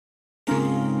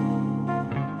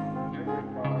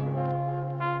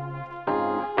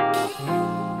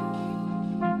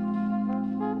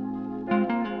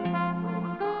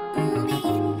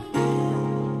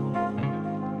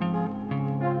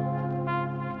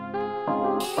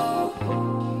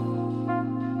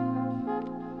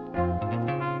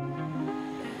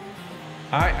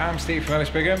Hi, I'm Steve from Ellis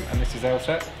Brigham and this is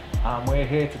Elsa, and we're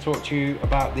here to talk to you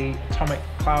about the Atomic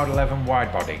Cloud 11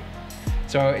 wide body.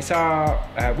 So it's our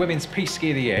women's Piste Ski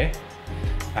of the year.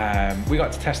 We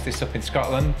got to test this up in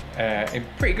Scotland in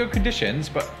pretty good conditions,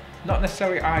 but not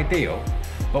necessarily ideal,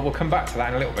 but we'll come back to that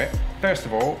in a little bit. First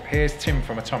of all, here's Tim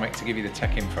from Atomic to give you the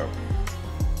tech info.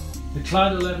 The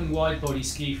Cloud 11 wide body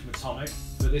ski from Atomic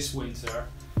for this winter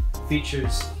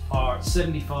features our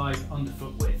 75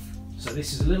 underfoot width. So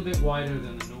this is a little bit wider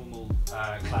than the normal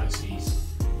cloud skis.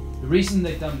 The reason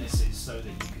they've done this is so that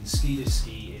you can ski this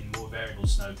ski in more variable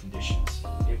snow conditions.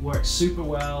 It works super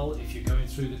well if you're going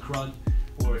through the crud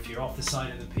or if you're off the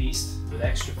side of the piste with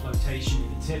extra flotation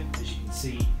in the tip. As you can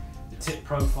see, the tip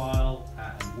profile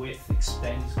and width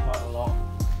extends quite a lot.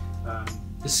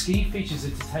 The ski features a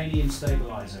titanium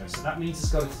stabilizer, so that means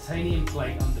it's got a titanium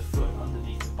plate underfoot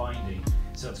underneath the binding.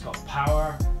 So it's got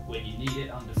power when you need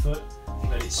it underfoot,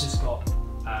 but it's just got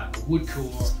a wood core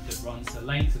that runs the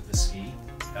length of the ski,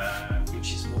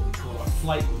 which is what we call our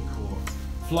Flite Woodcore.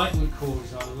 Flite Woodcore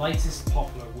is our lightest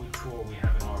poplar wood core we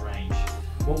have in our range.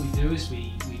 What we do is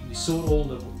we sort all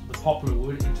the poplar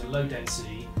wood into low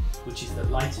density, which is the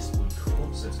lightest wood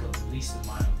core, so it's got the least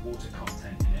amount of water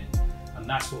content in it, and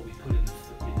that's what we put in the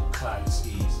cloud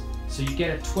skis. So you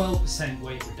get a 12%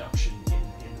 weight reduction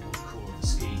in the wood core of the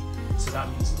ski. So that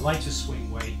means lighter swing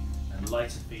weight and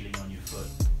lighter feeling on your foot.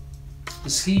 The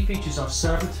ski features our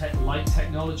Servotec Light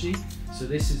technology. So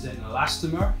this is an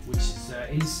elastomer which is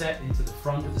inset into the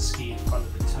front of the ski in front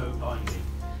of the toe binding.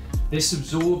 This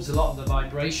absorbs a lot of the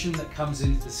vibration that comes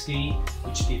into the ski,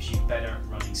 which gives you better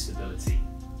running stability.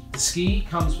 The ski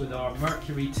comes with our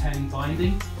Mercury 10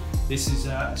 binding. This is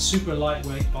a super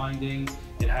lightweight binding.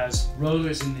 It has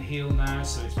rollers in the heel now,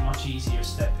 so it's much easier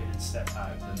step in and step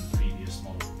out than the previous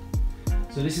model.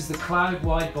 So this is the Cloud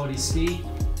wide body ski.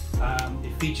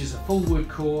 It features a full wood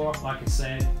core, like I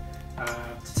said,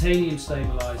 titanium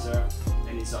stabilizer,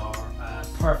 and is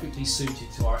perfectly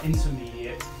suited to our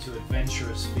intermediate to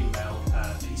adventurous female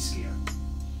piste skier.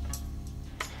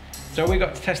 So we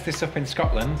got to test this up in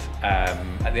Scotland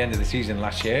at the end of the season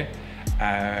last year.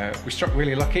 We struck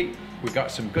really lucky. We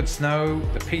got some good snow,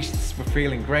 the pistes were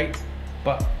feeling great,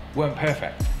 but weren't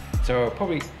perfect. So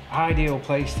probably ideal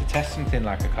place to test something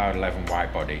like a Cloud 11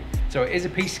 wide body. So it is a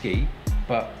piste ski,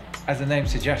 but as the name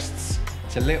suggests,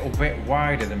 it's a little bit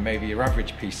wider than maybe your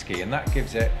average piste ski, and that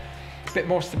gives it a bit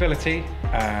more stability,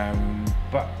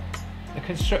 but the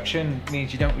construction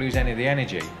means you don't lose any of the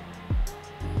energy.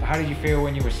 How did you feel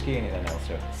when you were skiing it then,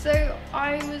 Elsa? So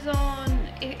I was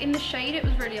in the shade it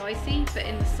was really icy, but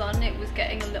in the sun it was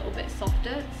getting a little bit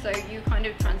softer, so you kind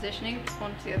of transitioning from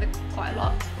one to the other quite a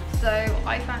lot. So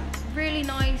I found really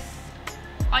nice,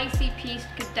 icy piste,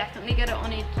 could definitely get it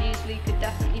on it easily, could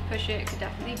definitely push it, could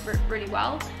definitely grip really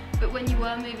well. But when you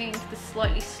were moving into the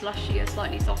slightly slushier,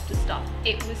 slightly softer stuff,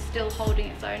 it was still holding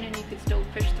its own and you could still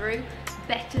push through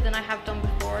better than I have done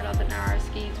before on other narrow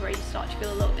skis where you start to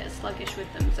feel a little bit sluggish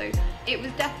with them. So it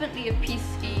was definitely a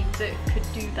piste ski that could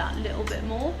do that little bit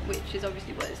more, which is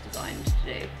obviously what it's designed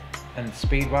to do. And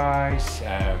speed-wise,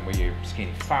 were you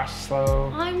skiing fast, slow?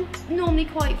 I'm normally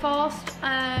quite fast.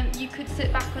 You could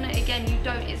sit back on it. Again,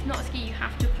 it's not a ski you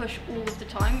have to push all of the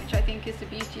time, which I think is the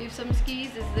beauty of some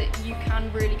skis, is that you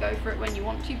can really go for it when you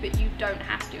want to, but you don't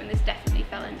have to. And this definitely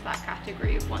fell into that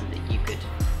category of one that you could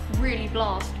really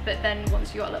blast, but then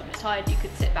once you got a little bit tired, you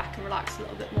could sit back and relax a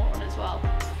little bit more on as well.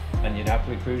 And you'd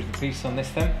happily cruise the piste on this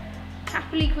then?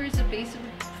 Happily cruise the piste. I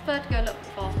would prefer to go a little bit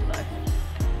faster though.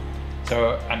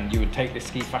 So, and you would take this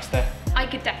ski faster? I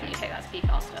could definitely take that ski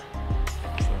faster.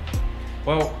 Excellent.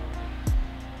 Well,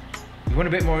 if you want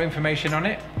a bit more information on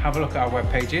it, have a look at our web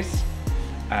pages.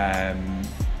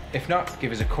 If not,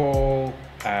 give us a call,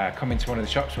 come into one of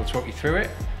the shops, we'll talk you through it.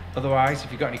 Otherwise,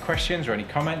 if you've got any questions or any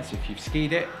comments, if you've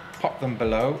skied it, pop them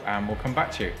below and we'll come back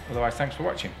to you. Otherwise, thanks for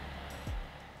watching.